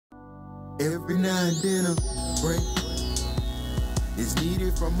Every now and then a break is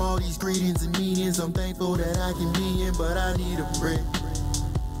needed from all these greetings and meetings. I'm thankful that I can be in, but I need a break.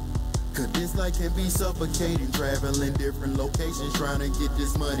 Cause this life can be suffocating, traveling different locations, trying to get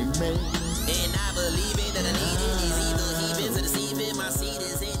this money made. And I believe it that I need it. These evil heathens are deceiving. My seed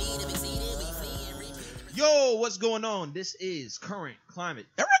is in need of exceeding. We flee and repeat. Yo, what's going on? This is Current Climate.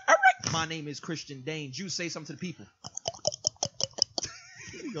 My name is Christian Dane. You say something to the people.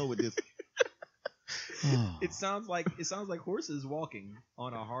 Let me go with this. It sounds like horses walking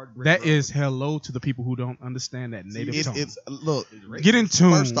on a hard brick That road. is hello to the people who don't understand that native tone. Look. Get in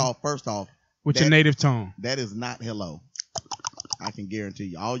tune. First off, with your native tone. That is not hello. I can guarantee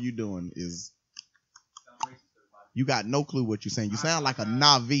you. All you doing is you got no clue what you're saying. You sound like a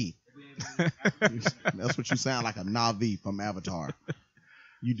Navi. That's what you sound like, a Navi from Avatar.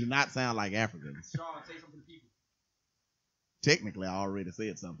 You do not sound like Africans. Sean, say something to the people. Technically, I already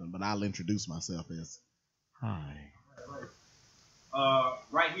said something, but I'll introduce myself as hi.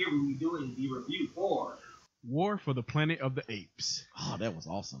 Right here we'll be doing the review for War for the Planet of the Apes. Oh, that was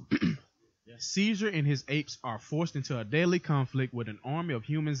awesome. Caesar and his apes are forced into a deadly conflict with an army of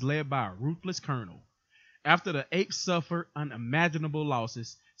humans led by a ruthless colonel. After the apes suffer unimaginable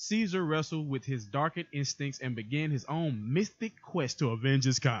losses, Caesar wrestled with his darkened instincts and began his own mystic quest to avenge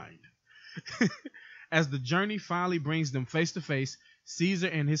his kind. As the journey finally brings them face to face, Caesar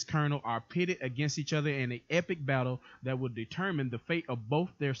and his colonel are pitted against each other in an epic battle that will determine the fate of both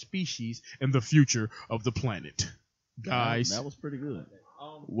their species and the future of the planet. Guys, that was pretty good.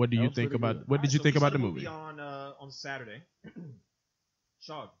 What do you think about? What did you think about the movie? On Saturday.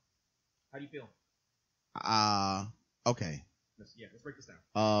 Sean, how do you feel? Okay. Let's break this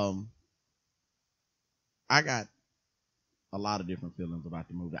down. I got a lot of different feelings about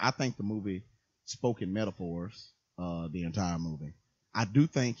the movie. I think the movie spoke in metaphors the entire movie. I do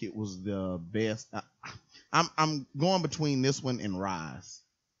think it was the best. I'm going between this one and Rise.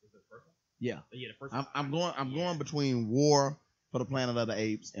 Is it the first one? Yeah. Yeah, the first I'm one. I'm going between War for the Planet of the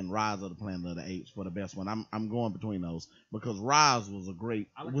Apes and Rise of the Planet of the Apes for the best one. I'm going between those because Rise was great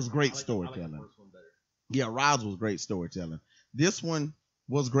storytelling. I like the first one better. Yeah, Rise was great storytelling. This one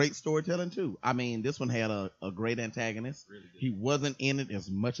was great storytelling too. I mean, this one had a great antagonist. Really good. He wasn't in it as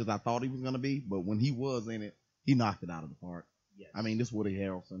much as I thought he was going to be, but when he was in it, he knocked it out of the park. Yes. I mean, this Woody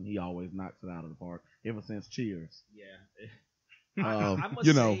Harrelson, he always knocks it out of the park ever since Cheers. Yeah. I must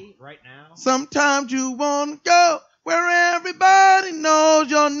you know, say right now. Sometimes you want to go where everybody knows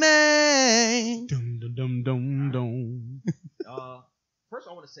your name. Dum dum dum dum dum. First,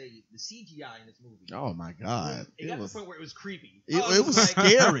 I want to say the CGI in this movie. Oh my God! It got to the point where it was creepy. It was like,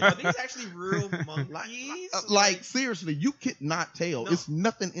 scary. Are these actually real monkeys? Like seriously, you could not tell. No. It's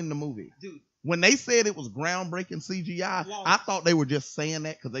nothing in the movie, Dude. When they said it was groundbreaking CGI, I thought they were just saying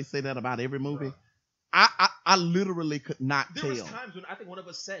that because they say that about every movie. I literally could not tell. There was times when I think one of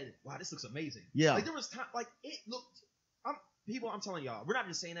us said, "Wow, this looks amazing." Yeah. Like there was time, like it looked. I'm telling y'all, we're not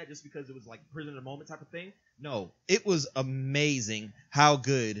just saying that just because it was like prisoner of the moment type of thing. No, it was amazing how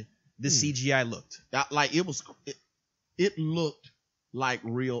good the CGI looked. Like it looked like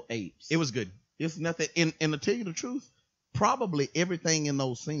real apes. It was good. It's nothing. And to tell you the truth, probably everything in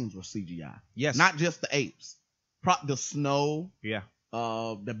those scenes was CGI. Yes. Not just the apes. The snow. Yeah.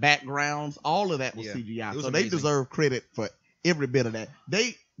 The backgrounds, all of that was CGI. So amazing. they deserve credit for every bit of that.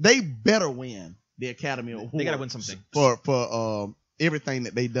 They better win the Academy Award. They gotta win something for everything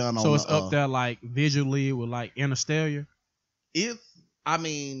that they done on. So it's up there like visually with like Interstellar.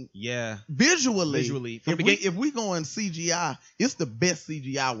 Visually. If we go in CGI, it's the best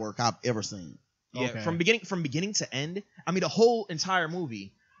CGI work I've ever seen. Yeah, Okay. from beginning to end. I mean, the whole entire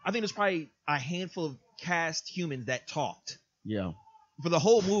movie. I think there's probably a handful of cast humans that talked. Yeah. For the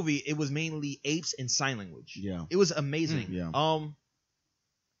whole movie, it was mainly apes and sign language. Yeah. It was amazing. Yeah.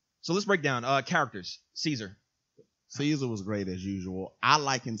 So let's break down characters. Caesar. Caesar was great as usual. I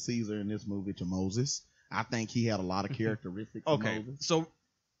liken Caesar in this movie to Moses. I think he had a lot of characteristics of Moses. So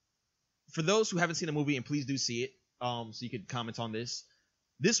for those who haven't seen the movie, and please do see it, so you could comment on this.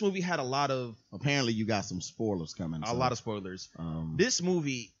 This movie had a lot of... Apparently you got some spoilers coming. A lot of spoilers. This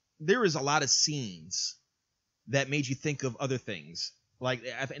movie, there is a lot of scenes that made you think of other things. Like,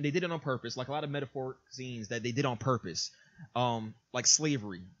 and they did it on purpose. Like a lot of metaphoric scenes that they did on purpose. Like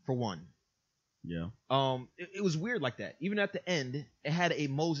slavery, for one. Yeah. It was weird like that. Even at the end, it had a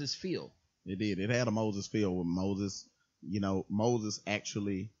Moses feel. It did. It had a Moses feel with Moses. You know, Moses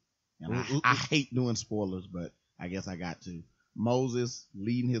actually, and I hate doing spoilers, but I guess I got to. Moses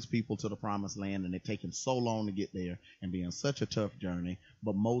leading his people to the promised land, and it taking so long to get there and being such a tough journey.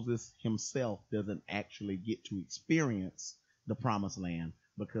 But Moses himself doesn't actually get to experience the promised land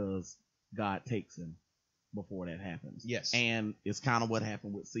because God takes him before that happens. Yes. And it's kind of what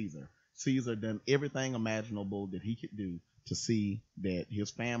happened with Caesar. Caesar done everything imaginable that he could do to see that his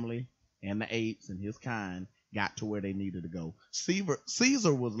family and the apes and his kind got to where they needed to go.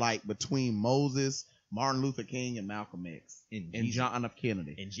 Caesar was like between Moses, Martin Luther King, and Malcolm X, and John F.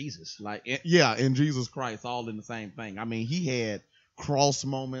 Kennedy. And Jesus. And Jesus Christ, all in the same thing. I mean, he had cross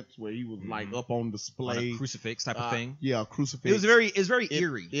moments where he was like up on display. On a crucifix type of thing. Yeah, crucifix. It was very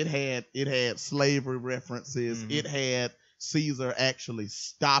eerie. It had slavery references. Mm-hmm. It had Caesar actually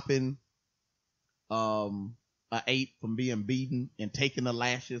stopping an ape from being beaten and taking the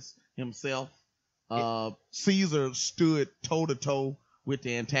lashes himself. Caesar stood toe to toe with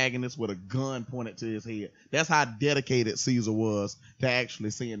the antagonist with a gun pointed to his head. That's how dedicated Caesar was to actually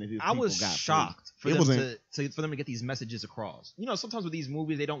seeing that his people got I was shocked for freed. them to get these messages across. You know, sometimes with these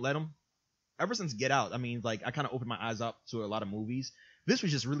movies they don't let them. Ever since Get Out, I mean, like I kind of opened my eyes up to a lot of movies. This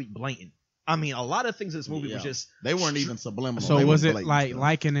was just really blatant. I mean, a lot of things in this movie were just they weren't even subliminal. So they was it blatant like stuff.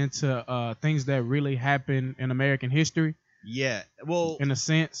 likening to things that really happened in American history? Yeah, well, in a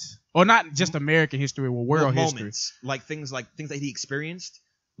sense, or not just American history, or world history. Moments, like things that he experienced.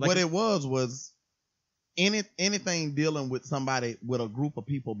 Like, what it was anything dealing with somebody, with a group of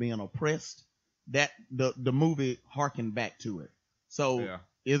people being oppressed, that the movie harkened back to it. So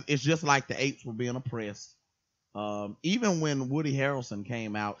it's just like the apes were being oppressed. Even when Woody Harrelson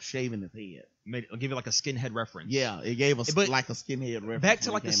came out shaving his head, I'll give you like a skinhead reference. Yeah, it gave us like a skinhead reference. Back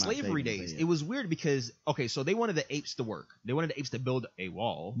to like the slavery days. It was weird because, okay, so they wanted the apes to work. They wanted the apes to build a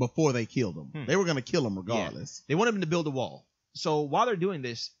wall. Before they killed them. They were going to kill them regardless. Yeah. They wanted them to build a wall. So while they're doing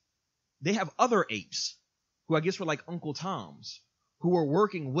this, they have other apes who I guess were like Uncle Toms who were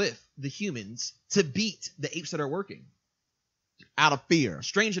working with the humans to beat the apes that are working. Out of fear.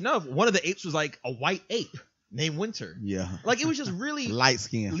 Strange enough, one of the apes was like a white ape named Winter. Yeah. Like it was just really light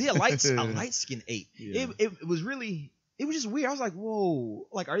skin. Yeah, a light skin ape. Yeah. It was just weird. I was like, whoa,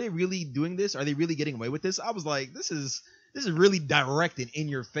 like are they really doing this? Are they really getting away with this? I was like, this is really direct and in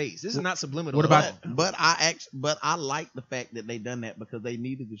your face. This is not subliminal. What about but I like the fact that they done that because they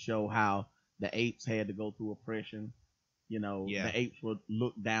needed to show how the apes had to go through oppression. You know, the apes were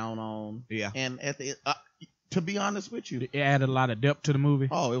looked down on. Yeah. And at the to be honest with you, it added a lot of depth to the movie.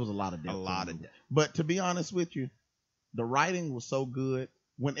 Oh, it was a lot of depth. But to be honest with you, the writing was so good.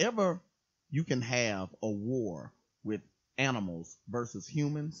 Whenever you can have a war with animals versus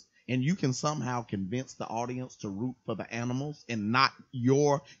humans, and you can somehow convince the audience to root for the animals and not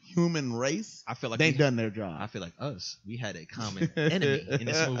your human race, I feel like they've done their job. I feel like us. We had a common enemy in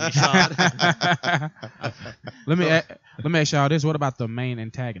this movie, Sean. Let me ask y'all this. What about the main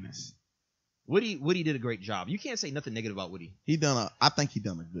antagonist? Woody did a great job. You can't say nothing negative about Woody. I think he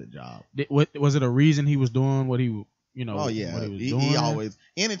done a good job. Was it a reason he was doing what he, Oh yeah, what he always.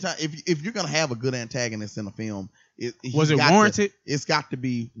 Anytime if you're gonna have a good antagonist in a film, was it warranted? It's got to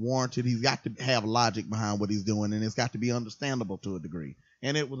be warranted. He's got to have logic behind what he's doing, and it's got to be understandable to a degree.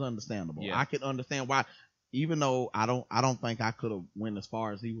 And it was understandable. Yeah. I could understand why, even though I don't think I could have went as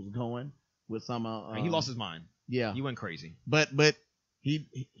far as he was going with some. He lost his mind. Yeah, he went crazy. But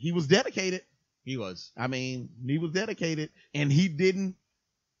he was dedicated. He was. I mean, he was dedicated, and he didn't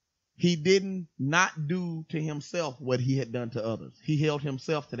not do to himself what he had done to others. He held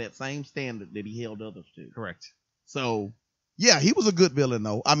himself to that same standard that he held others to. Correct. So, yeah, he was a good villain,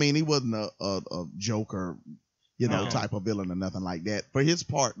 though. I mean, he wasn't a Joker, type of villain or nothing like that. For his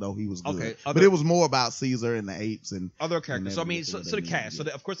part, though, he was good. Okay, but it was more about Caesar and the apes and other characters. So I mean, so the cast. So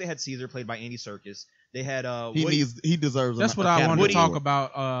of course they had Caesar, played by Andy Serkis. They had he deserves. That's what I wanted to talk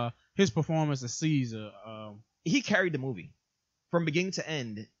about. His performance as Caesar. He carried the movie from beginning to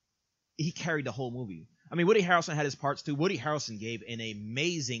end. He carried the whole movie. I mean, Woody Harrelson had his parts too. Woody Harrelson gave an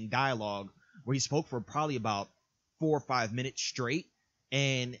amazing dialogue where he spoke for probably about 4 or 5 minutes straight,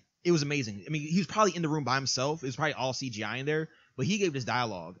 and it was amazing. I mean, he was probably in the room by himself. It was probably all CGI in there, but he gave this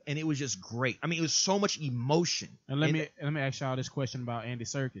dialogue, and it was just great. I mean, it was so much emotion. And let me ask y'all this question about Andy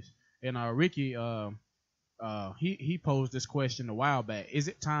Serkis. And Ricky, he posed this question a while back. Is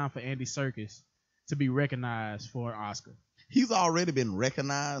it time for Andy Serkis to be recognized for an Oscar? He's already been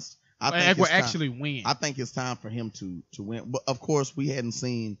recognized. I think win. I think it's time for him to win. But of course, we hadn't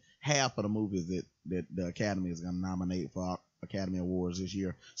seen half of the movies that the Academy is going to nominate for Academy Awards this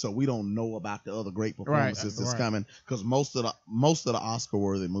year, so we don't know about the other great performances that's coming, because most of the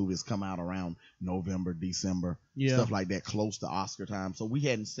Oscar-worthy movies come out around November, December, stuff like that, close to Oscar time. So we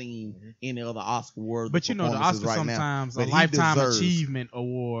hadn't seen any other Oscar-worthy. But the Oscar right sometimes a lifetime achievement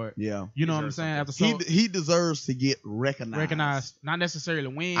award. Yeah, you know what I'm saying. He deserves to get recognized, not necessarily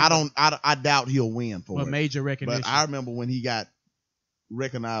win. I doubt he'll win for it, but major recognition. But I remember when he got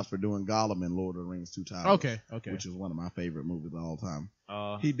recognized for doing Gollum in Lord of the Rings 2 Towers. Okay. Which is one of my favorite movies of all time.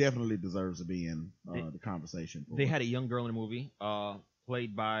 He He definitely deserves to be in the conversation. They had a young girl in the movie,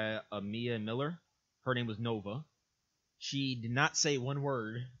 played by Mia Miller. Her name was Nova. She did not say one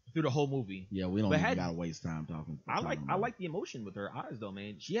word through the whole movie. Yeah, we don't even gotta waste time talking. I like the emotion with her eyes though,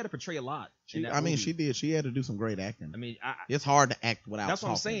 man. She had to portray a lot. She did. She had to do some great acting. I mean, it's hard to act without. That's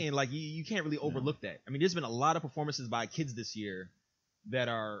talking. what I'm saying. Like you can't really overlook that. I mean, there's been a lot of performances by kids this year that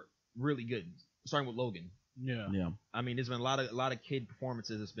are really good. Starting with Logan. Yeah. I mean, there's been a lot of kid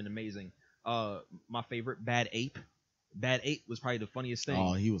performances that's been amazing. My favorite, Bad Ape. Bad Ape was probably the funniest thing.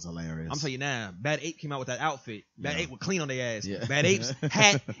 Oh, he was hilarious. I'm telling you now, Bad Ape came out with that outfit. Bad Ape was clean on their ass. Yeah. Bad Ape's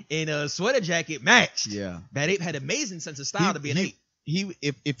hat and a sweater jacket matched. Yeah. Bad Ape had amazing sense of style to be an ape.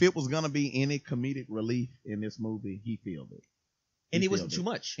 If it was gonna be any comedic relief in this movie, he filled it. And it wasn't too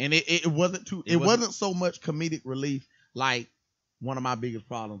much. And it wasn't too. It wasn't so much comedic relief. Like one of my biggest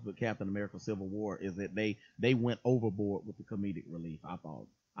problems with Captain America: Civil War is that they went overboard with the comedic relief.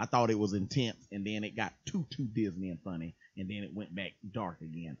 I thought it was intense, and then it got too Disney and funny, and then it went back dark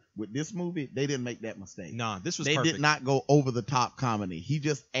again. With this movie, they didn't make that mistake. Nah, this was They perfect. did not go over the top comedy. He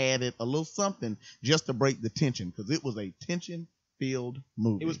just added a little something just to break the tension, because it was a tension-filled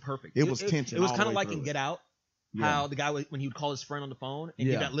movie. It was perfect. It was tension. It was all kind the of way like in through Get Out. Yeah. How the guy when he would call his friend on the phone and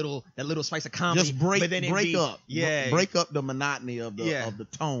give that little spice of comedy, Just break up the monotony of the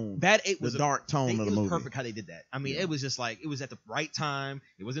tone. Bad Ape was the dark tone of the movie. It was perfect how they did that. I mean, it was just like it was at the right time.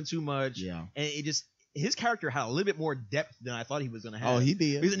 It wasn't too much. Yeah, and it just his character had a little bit more depth than I thought he was gonna have. Oh, he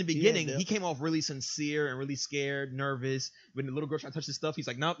did. Because in the beginning, he came off really sincere and really scared, nervous. When the little girl tried to touch his stuff, he's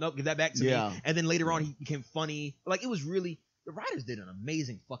like, nope, give that back to me. And then later on, he became funny. Like it was really the writers did an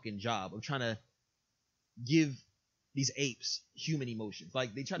amazing fucking job of trying to give these apes human emotions.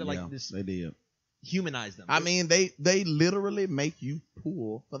 Like they try to they did humanize them. I mean, they literally make you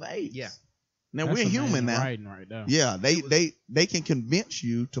pull for the apes. Yeah. Now we're human now. Right now. Yeah, they can convince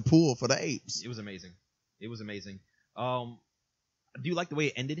you to pull for the apes. It was amazing. Do you like the way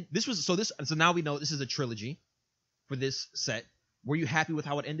it ended? So now we know this is a trilogy for this set. Were you happy with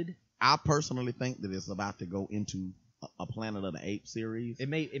how it ended? I personally think that it's about to go into a Planet of the Apes series. It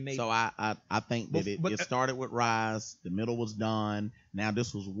may. So I think that it started with Rise. The middle was done. Now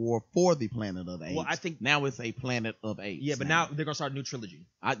this was War for the Planet of the Apes. Well, I think now it's a Planet of Apes. Yeah, but now they're gonna start a new trilogy.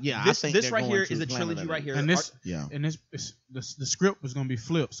 I think this right here is a trilogy right here. And the script was gonna be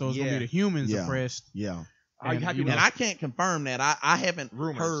flipped, so it's gonna be the humans oppressed. Yeah. Are you happy with and I can't confirm that. I haven't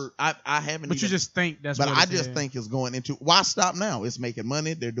heard. I haven't. But you just think that's. But what I just think it's going into. Why stop now? It's making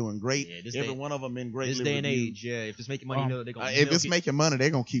money. They're doing great. Yeah, Every one of them in great. This day and age, if it's making money, they're gonna. If it's making money, they're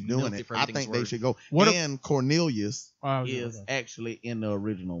gonna keep doing it. I think they should go. And Cornelius is actually in the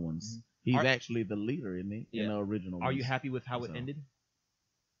original ones. He's actually the leader, isn't he? In the original. Are you happy with how it ended?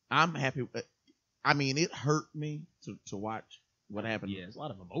 I'm happy. I mean, it hurt me to watch what happened. Yeah, there's a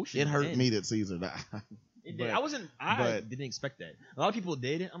lot of emotion. It hurt me that Caesar died. It did. I didn't expect that. A lot of people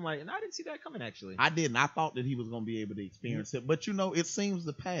did. I'm like, and I didn't see that coming, actually. I didn't. I thought that he was going to be able to experience it. But, it seems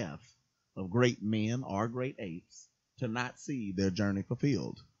the path of great men or great apes to not see their journey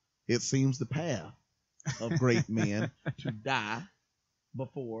fulfilled. It seems the path of great men to die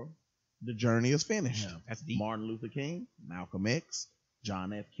before the journey is finished. Yeah, that's deep. Martin Luther King, Malcolm X,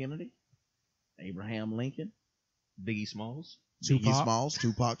 John F. Kennedy, Abraham Lincoln, Biggie Smalls,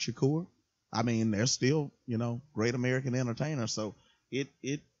 Tupac Shakur. I mean, they're still, great American entertainers. So it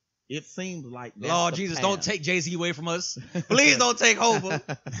seems like that's Lord Jesus, path. Don't take Jay-Z away from us. Please don't take Hova.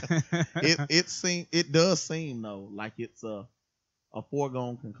 It does seem though like it's a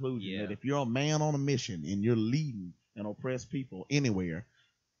foregone conclusion that if you're a man on a mission and you're leading an oppressed people anywhere,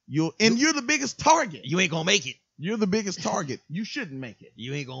 you're the biggest target. You ain't gonna make it. You're the biggest target. You shouldn't make it.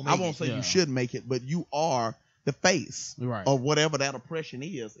 You ain't gonna make it. I won't say you should make it, but you are the face of whatever that oppression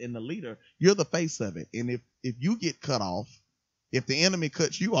is, and the leader, you're the face of it. And if you get cut off, if the enemy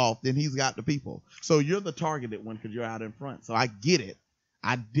cuts you off, then he's got the people. So you're the targeted one because you're out in front. So I get it.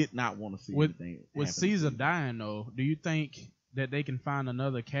 I did not want to see anything. With Caesar dying, though, do you think that they can find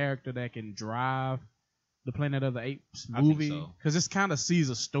another character that can drive the Planet of the Apes movie? Because it's kind of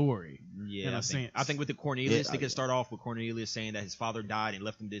Caesar's story. Yeah, in a sense. I think with the Cornelius, they could start off with Cornelius saying that his father died and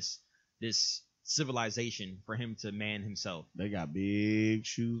left him this civilization for him to man himself. They got big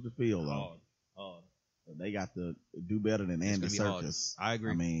shoes to fill, though. They got to do better than Andy Serkis. I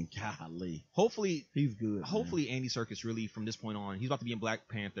agree. I mean, golly. Hopefully, he's good. Hopefully, Andy Serkis really, from this point on, he's about to be in Black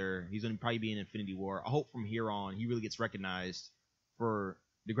Panther. He's going to probably be in Infinity War. I hope from here on, he really gets recognized for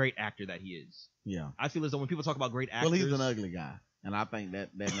the great actor that he is. Yeah. I feel as though when people talk about great actors... Well, he's an ugly guy. And I think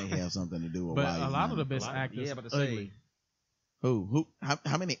that may have something to do with why a lot of the best actors yeah, but ugly. Who?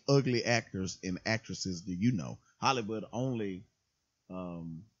 How many ugly actors and actresses do you know? Hollywood only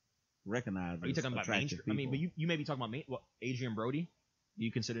recognizes. Are you talking about attractive mainstream? I mean, people. but you may be talking about Adrian Brody. Do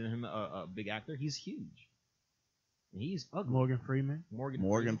you consider him a big actor? He's huge. He's ugly. Morgan Freeman.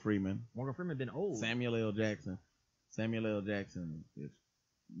 Morgan Freeman. Morgan Freeman been old. Samuel L. Jackson. Samuel L. Jackson is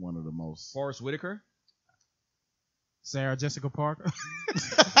one of the most. Forrest Whitaker. Sarah Jessica Parker.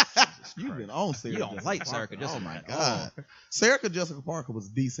 You've been on Sarah. You don't Jessica like Parker. Sarah Jessica. Oh my god. Sarah Jessica Parker was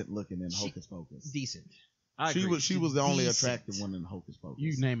decent looking in Hocus Pocus. Decent. She was the only decent. attractive one in Hocus Pocus.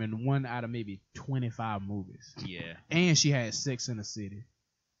 You naming one out of maybe 25 movies. Yeah. And she had Sex in the City.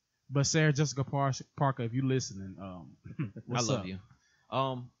 But Sarah Jessica Parker, if you listening, what's I love up? you.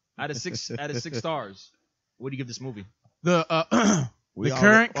 Out of six stars, what do you give this movie? The We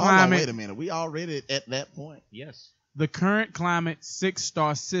current climate. Wait a minute. We already at that point. Yes. The current climate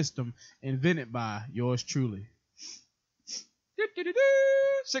 6-star system invented by yours truly.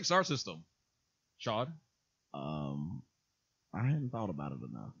 6-star system. Shad. I hadn't thought about it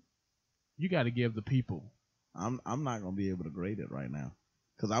enough. You got to give the people. I'm not gonna be able to grade it right now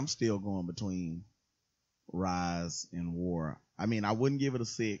because I'm still going between Rise and War. I mean, I wouldn't give it a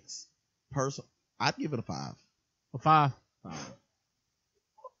 6. I'd give it a 5. A 5. 5.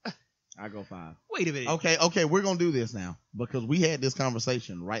 I go 5. Wait a minute. Okay, we're gonna do this now because we had this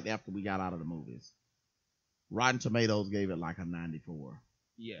conversation right after we got out of the movies. Rotten Tomatoes gave it like a 94.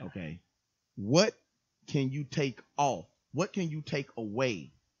 Yeah. Okay. What can you take off? What can you take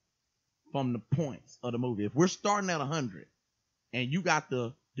away from the points of the movie? If we're starting at 100 and you got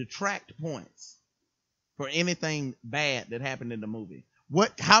to detract points for anything bad that happened in the movie,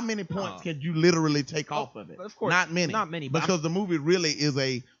 how many points can you literally take off of it? Of course, Not many. Not many. But Because the movie really is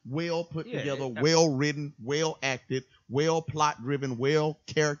a well put together, well written, well acted, well plot driven, well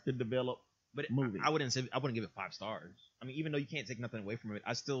character developed movie. I wouldn't give it 5 stars. I mean, even though you can't take nothing away from it,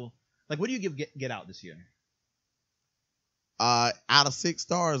 I still like. What do you give Get Out this year? Out of 6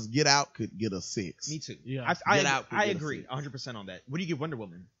 stars, Get Out could get a 6. Me too. Yeah. I agree 100% on that. What do you give Wonder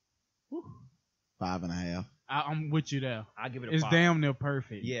Woman? 5.5. I'm with you there. I give it a It's 5. damn near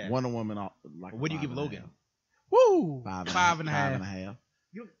perfect. Yeah. Wonder Woman, like. What do you give Logan? Woo! 5.5. 5.5. 5.5. I thought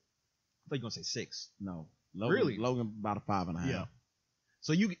you were gonna say 6. No. Logan, Really? Logan about a 5.5. Yeah.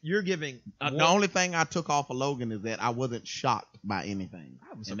 So you're giving The only thing I took off of Logan is that I wasn't shocked by anything,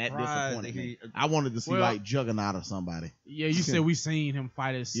 I'm and that surprised disappointed to me. hear- I wanted to see Well- like Juggernaut or somebody. Yeah, you said we seen him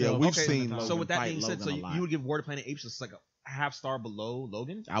fight himself. Yeah, we've Okay, seen so Logan So with that fight being said, Logan so a you lot. would give War of the Planet of Apes just like a half star below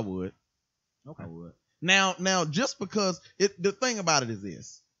Logan? I would. Okay. I would. Now, just because the thing about it is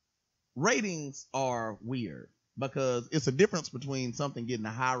this: ratings are weird because it's a difference between something getting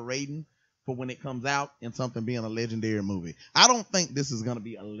a high rating for when it comes out and something being a legendary movie. I don't think this is going to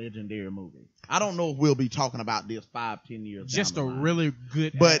be a legendary movie. I don't know if we'll be talking about this 5-10 years. Just a down the line. really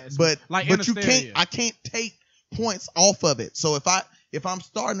good. But like you can't. Anastasia. I can't take points off of it. So if I'm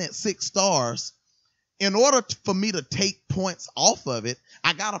starting at 6 stars, in order for me to take points off of it,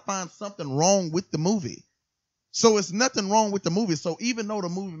 I gotta find something wrong with the movie. So it's nothing wrong with the movie. So even though the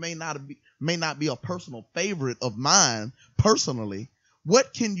movie may not be a personal favorite of mine personally,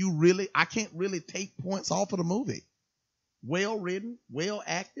 what can you really? I can't really take points off of the movie. Well written, well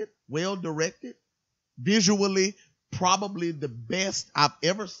acted, well directed, visually probably the best I've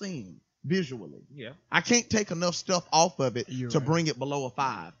ever seen visually. Yeah. I can't take enough stuff off of it You're to right. bring it below a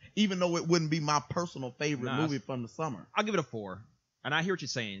 5, even though it wouldn't be my personal favorite Nah, movie from the summer. I'll give it a 4. And I hear what you're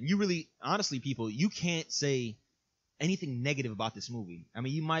saying. You really, honestly, people, you can't say anything negative about this movie. I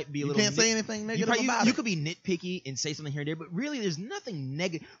mean, you might be a You little. can't say anything negative about you it. could be nitpicky and say something here and there, but really, there's nothing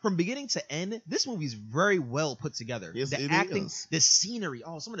negative from beginning to end. This movie's very well put together. Yes, the it acting, is. the scenery,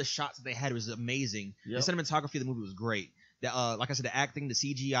 some of the shots that they had was amazing. Yep. The cinematography of the movie was great. Like I said, the acting, the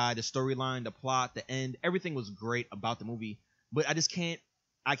CGI, the storyline, the plot, the end, everything was great about the movie. But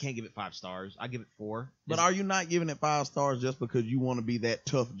I can't give it 5 stars. I give it 4. But are you not giving it 5 stars just because you want to be that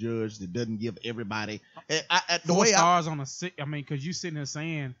tough judge that doesn't give everybody the 4 way stars on a 6. I mean, because you sitting there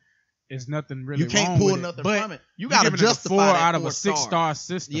saying there's nothing really you can't wrong pull with nothing it, but from it. You you're got to giving it a justify 4 that out of 4 a 6-star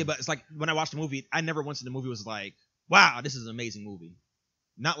system. Yeah, but it's like when I watched the movie, I never once in the movie was like, wow, this is an amazing movie.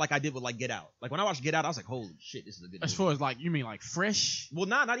 Not like I did with like Get Out. Like when I watched Get Out, I was like, holy shit, this is a good As movie. far as like, you mean like fresh? Well,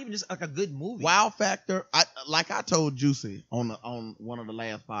 not even just like a good movie. Wow factor. Like I told Juicy on one of the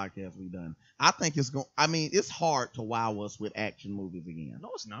last podcasts we done. I think it's hard to wow us with action movies again. No,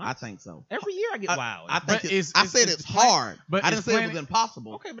 it's not. I think so. Every year I get wowed. I think But I said it's hard. but I didn't it's say it was Planet-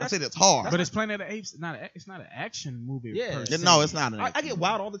 impossible. Okay, but I said it's hard. But it's Planet of the Apes. It's not an action movie. Yeah. per se. No, it's not. I get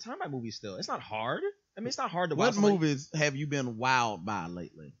wowed all the time by movies still. It's not hard. I mean, it's not hard to What watch. something. movies have you been wowed by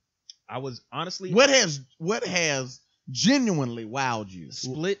lately? I was honestly. What has genuinely wowed you?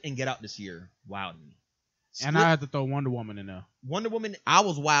 Split and Get Out this year wowed me. And I had to throw Wonder Woman in there. Wonder Woman. I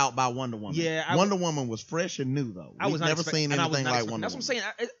was wowed by Wonder Woman. Yeah, Wonder Woman was fresh and new though. I was never seen anything like Wonder Woman. That's what I'm saying.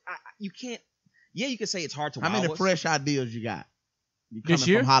 You can't. Yeah, you can say it's hard to. How many fresh ideas you got? You This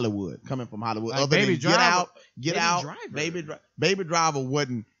year? Coming from Hollywood. Like Other Baby than Driver. Get Out, Baby Driver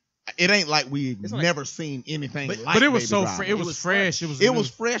wasn't. It ain't like we've never seen anything like but it was Baby so Driver. it was fresh. It was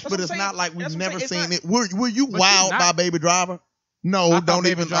fresh, but it's not like we've never seen it. Were you But wowed not- by Baby Driver? No, I thought don't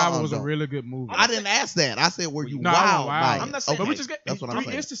Baby even. Driver was a really good movie. I didn't ask that. I said, were you No, wowed I by it? wasn't I'm not saying But we like- just got that's what I'm three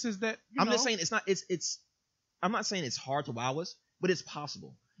saying. instances that I'm just saying it's not. It's. I'm not saying it's hard to wow us, but it's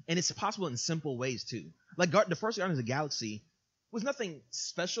possible, and it's possible in simple ways too. Like the first Guardians of the Galaxy was nothing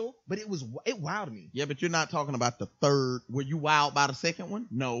special, but it wowed me. Yeah, but you're not talking about the third. Were you wowed by the second one?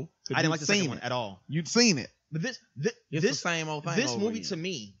 No, I didn't like the second one at all. You'd seen it. But It's this the same old thing. This over movie again. to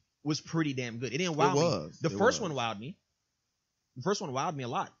me was pretty damn good. It didn't wow me. The first one wowed me. The first one wowed me a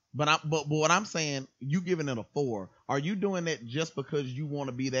lot. But what I'm saying, you giving it a 4. Are you doing that just because you want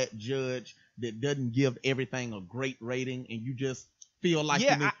to be that judge that doesn't give everything a great rating, and you just feel like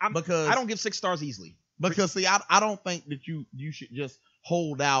because I don't give 6 stars easily. Because see, I don't think that you should just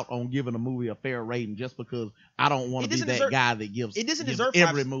hold out on giving a movie a fair rating just because I don't want to be that guy that gives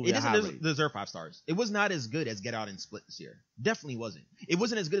every movie a high rating. It doesn't deserve 5 stars. It was not as good as Get Out and Split this year. Definitely wasn't. It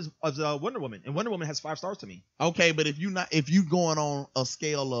wasn't as good as Wonder Woman, and Wonder Woman has 5 stars to me. Okay, but if you going on a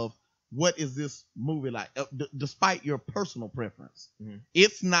scale of what is this movie like, despite your personal preference,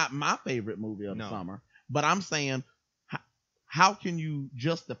 it's not my favorite movie of the summer. But I'm saying, how can you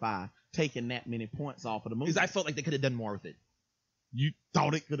justify taking that many points off of the movie? Because I felt like they could have done more with it. You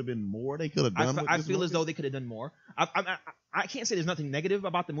thought it could have been more? They could have done. I feel as though they could have done more. I can't say there's nothing negative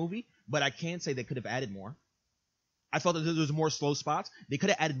about the movie, but I can say they could have added more. I felt that there was more slow spots. They could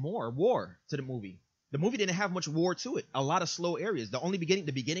have added more war to the movie. The movie didn't have much war to it. A lot of slow areas. The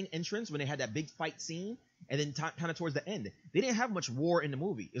beginning entrance when they had that big fight scene, and then kind of towards the end, they didn't have much war in the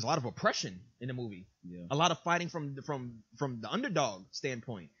movie. There's a lot of oppression in the movie. Yeah. A lot of fighting from the underdog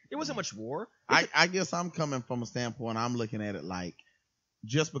standpoint. There wasn't much war. I guess I'm coming from a standpoint. I'm looking at it like,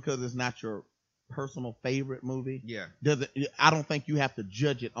 just because it's not your personal favorite movie, I don't think you have to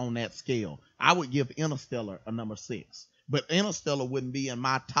judge it on that scale. I would give Interstellar a number 6, but Interstellar wouldn't be in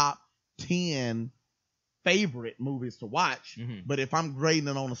my top 10 favorite movies to watch. But if I'm grading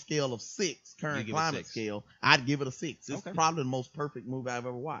it on a scale of 6, current climate scale, I'd give it a 6. It's probably the most perfect movie I've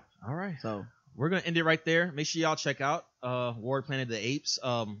ever watched. All right, so we're gonna end it right there. Make sure y'all check out Planet of the Apes.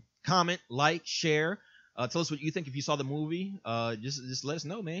 Comment, like, share. Tell us what you think if you saw the movie. Just let us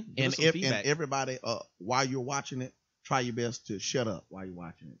know, man. Give us some feedback. And everybody, while you're watching it, try your best to shut up while you're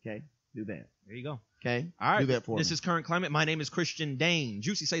watching it. Okay, do that. There you go. Okay, all right. Do that for me. This is Current Climate. My name is Christian Dane.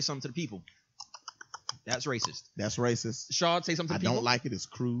 Juicy, say something to the people. That's racist. That's racist. Shaw, say something to the people. I don't like it. It's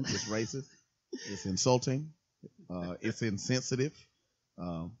crude. It's racist. It's insulting. It's insensitive.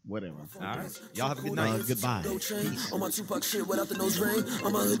 Whatever. All right. Y'all have a good night. Goodbye. On my Tupac shit without the nose ring.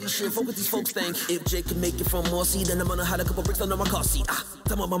 On my hoodie shit, fuck what these folks think. If Jake can make it from Mossy, then I'm gonna hide a couple bricks under my car seat.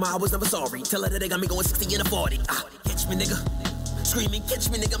 Tell my mama I was never sorry. Tell her that they got me going 60 and a 40. Catch me, nigga. Screaming, catch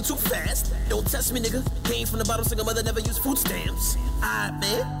me, nigga, I'm too fast. Don't test me, nigga. Came from the bottom, single mother, never used food stamps. Alright,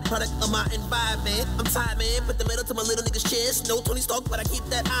 man. Product of my environment. I'm tired, man. Put the metal to my little nigga's chest. No Tony Stark, but I keep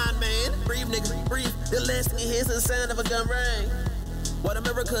that Iron Man. Breathe, nigga, breathe. The last thing he hears is the sound of a gun ring. What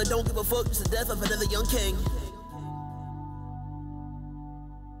America don't give a fuck, it's the death of another young king.